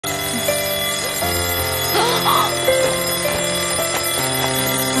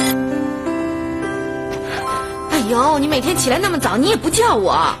呦，你每天起来那么早，你也不叫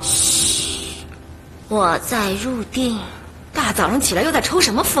我。嘘，我在入定。大早上起来又在抽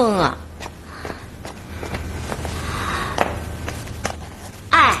什么风啊？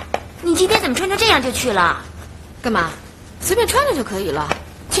哎，你今天怎么穿成这样就去了？干嘛？随便穿着就可以了。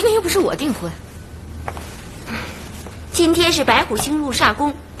今天又不是我订婚。今天是白虎星入煞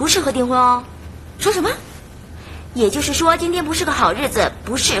宫，不适合订婚哦。说什么？也就是说，今天不是个好日子，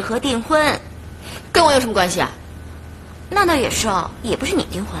不适合订婚。跟我有什么关系啊？那倒也是哦，也不是你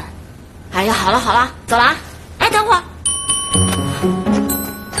订婚。哎呀，好了好了，走了啊。哎，等会儿。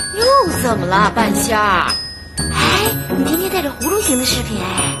又怎么了，半仙儿？哎，你今天带着葫芦形的饰品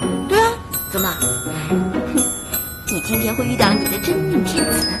哎。对啊，怎么？你今天会遇到你的真命天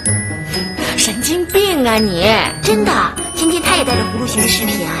子。神经病啊你！真的，今天他也带着葫芦形的饰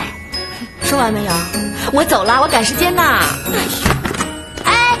品哎。说完没有？我走了，我赶时间呐。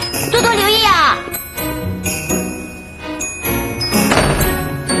哎，多多留意啊！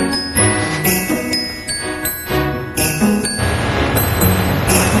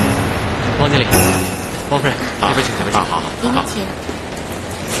王经理，王夫人，这边请，这边请。好，您请。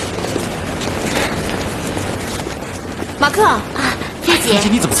马克啊，菲姐，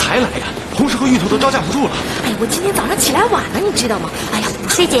你怎么才来呀？红石和芋头都招架不住了。哎，我今天早上起来晚了，你知道吗？哎呀，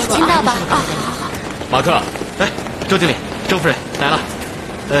菲姐，签到吧。啊，好。马克，哎，周经理，周夫人来了，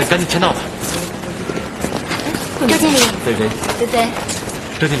赶紧签到吧。周经理，菲菲，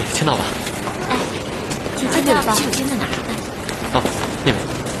周经理签到吧。哎，请签到吧。洗手间在哪儿？好，那边。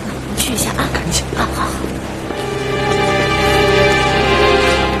你去一下啊，赶紧。好。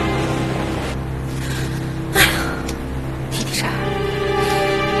哎呀，提提神儿。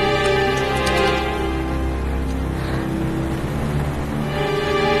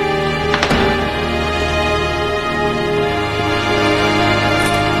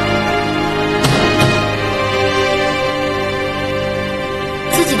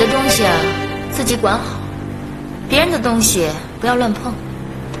自己的东西啊，自己管好；别人的东西不要乱碰。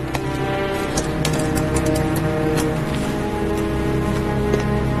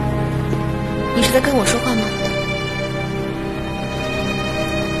你是在跟我说话吗？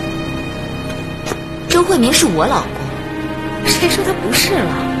周慧明是我老公，谁说他不是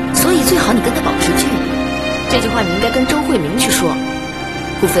了？所以最好你跟他保持距离。这句话你应该跟周慧明去说。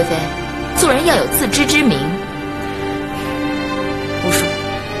顾菲菲，做人要有自知之明。不说，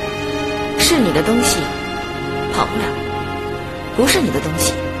是你的东西跑不了，不是你的东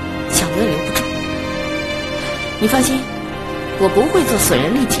西想留也留不住。你放心，我不会做损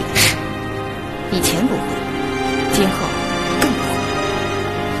人利己的事。以前不会，今后更不会。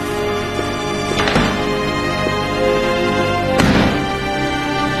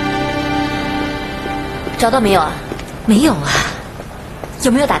找到没有啊？没有啊。有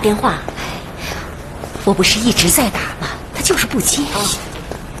没有打电话？我不是一直在打吗？他就是不接。哎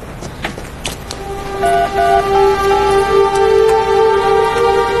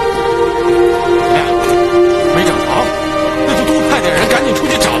呀，没找着，那就多派点人赶紧出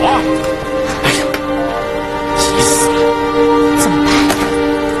去找啊！哎呀，急死了，怎么办？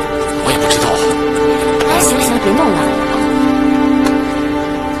我也不知道。哎，行了，别弄了。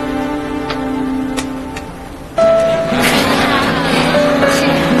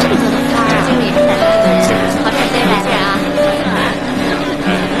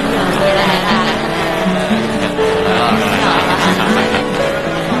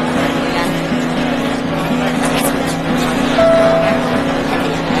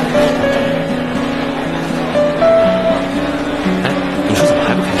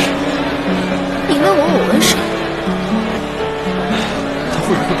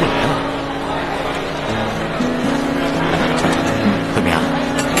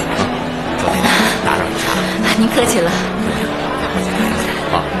客气了。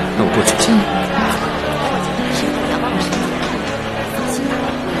好，那我过去。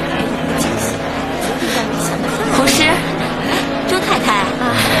红师，周太太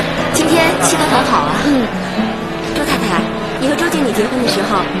啊，今天气氛很好啊。周太太，你和周经理结婚的时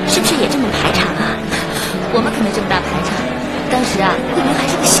候，是不是也这么排场啊？我们可没这么大排场。当时啊，慧明还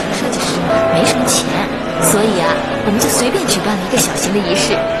是个小设计师，没什么钱，所以啊，我们就随便举办了一个小型的仪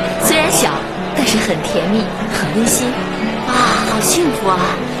式，虽然小。但是很甜蜜，很温馨，啊，好幸福啊！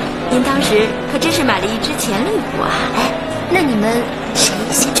您当时可真是买了一支潜力股啊！哎，那你们谁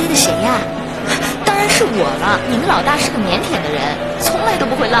先追的谁呀？当然是我了。你们老大是个腼腆的人，从来都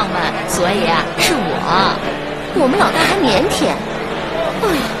不会浪漫，所以啊，是我。我们老大还腼腆，哎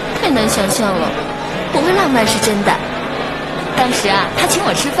呀，太难想象了。不会浪漫是真的。当时啊，他请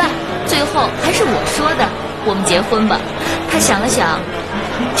我吃饭，最后还是我说的，我们结婚吧。他想了想，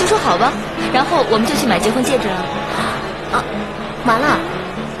就说好吧。然后我们就去买结婚戒指了。啊，完了。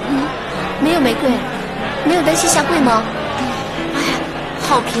没有玫瑰，没有单膝下跪吗？哎呀，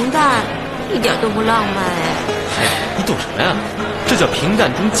好平淡，一点都不浪漫哎。哎，你懂什么呀？这叫平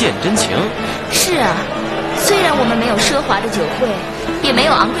淡中见真情。是啊，虽然我们没有奢华的酒会，也没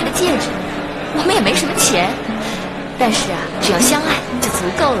有昂贵的戒指，我们也没什么钱，但是啊，只要相爱就足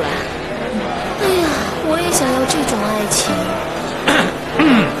够了。哎呀，我也想要这种爱情。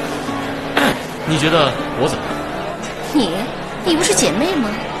你觉得我怎么样？你不是姐妹吗？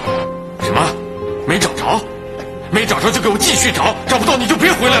什么？没找着？没找着就给我继续找，找不到你就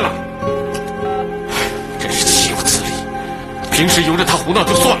别回来了。真是岂有此理！平时由着他胡闹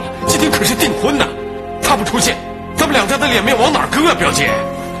就算了，今天可是订婚呢，他不出现，咱们两家的脸面往哪儿搁啊，表姐？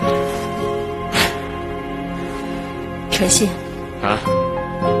陈信啊，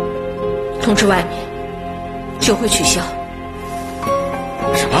通知外面，酒会取消。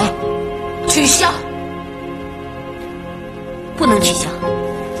什么？取消？不能取消。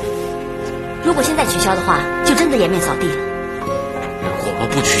如果现在取消的话，就真的颜面扫地了。如果我们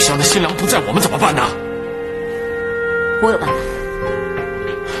不取消，那新郎不在，我们怎么办呢？我有办法。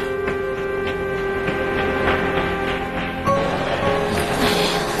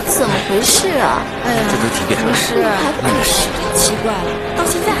怎么回事啊？哎呀，这都几点了？不是，还不开始？奇怪了，到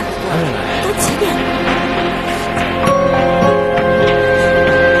现在还不过来，都几点了？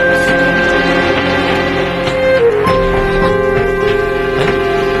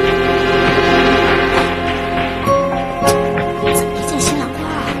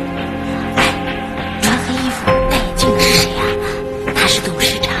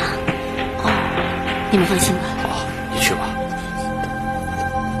你们放心吧。哦，你去吧。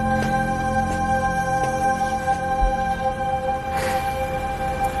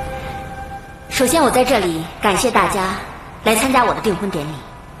首先，我在这里感谢大家来参加我的订婚典礼，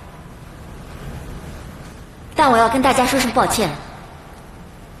但我要跟大家说声抱歉了，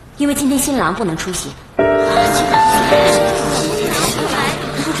因为今天新郎不能出席。不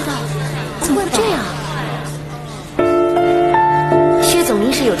知道怎么会这样？薛总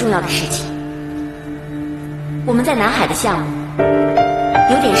临时有重要的事情。我们在南海的项目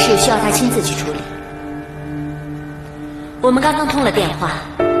有点事需要他亲自去处理。我们刚刚通了电话，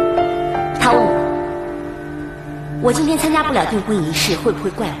他问我今天参加不了订婚仪式会不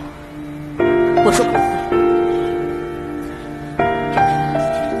会怪我？我说不会，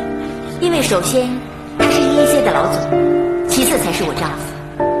因为首先他是EAC的老总，其次才是我丈夫。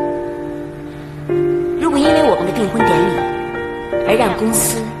如果因为我们的订婚典礼而让公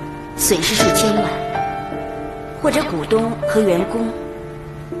司损失数千万，或者股东和员工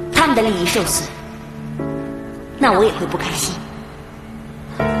他们的利益受损，那我也会不开心。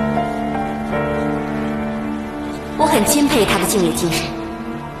我很钦佩他的敬业精神，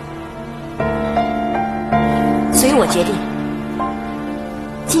所以我决定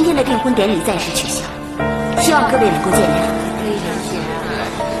今天的订婚典礼暂时取消，希望各位能够见谅。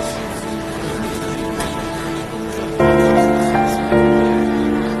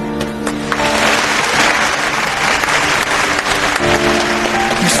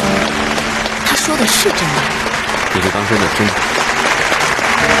是真的，你就当真的真的。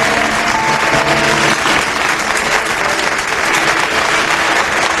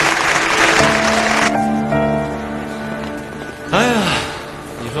哎呀，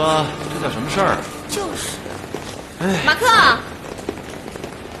你说这叫什么事儿？就是。哎，马克。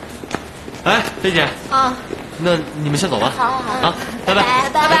哎，菲姐。啊。那你们先走吧。好。啊，拜拜。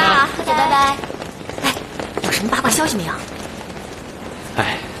拜拜啊，拜拜。哎，有什么八卦消息没有？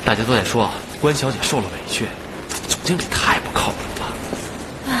哎，大家都在说关小姐受了委屈，总经理太不靠谱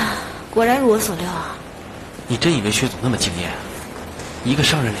了。啊，果然如我所料啊。你真以为薛总那么敬业啊？一个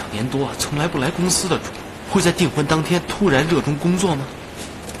上任2年多，从来不来公司的主，会在订婚当天突然热衷工作吗？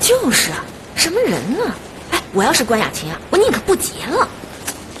就是啊，什么人呢？哎，我要是关雅琴啊，我宁可不结了。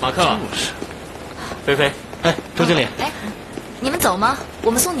马克，就是。菲菲，哎，周经理，哎，你们走吗？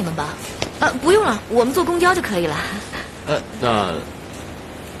我们送你们吧。不用了，我们坐公交就可以了。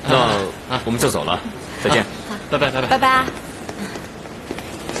那我们就走了，再见，拜拜。拜拜。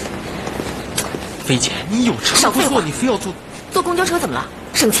菲姐，你有车不坐，你非要坐公交车怎么了？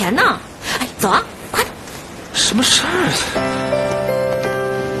省钱呢。哎，走啊，快点。什么事儿？